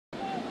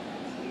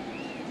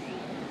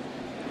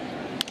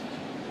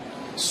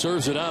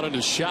Serves it out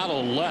into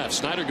shallow left.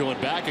 Snyder going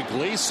back.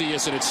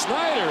 Iglesias, and it's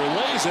Snyder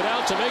lays it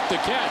out to make the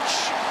catch.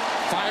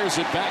 Fires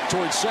it back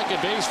towards second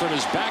base from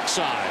his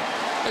backside.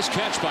 Nice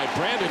catch by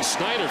Brandon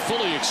Snyder,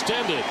 fully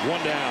extended.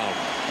 One down.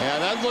 Yeah,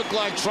 that looked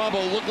like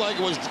trouble. Looked like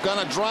it was going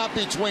to drop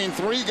between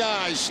three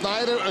guys,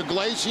 Snyder,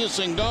 Iglesias,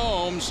 and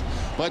Gomes.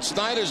 But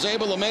Snyder's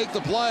able to make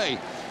the play.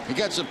 He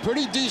gets a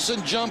pretty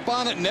decent jump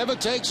on it. Never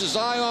takes his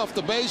eye off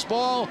the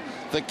baseball,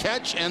 the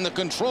catch, and the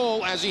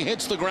control as he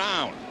hits the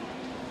ground.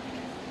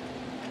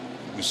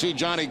 You see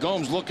Johnny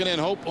Gomes looking in,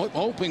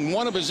 hoping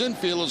one of his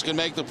infielders can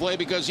make the play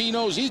because he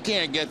knows he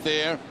can't get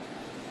there.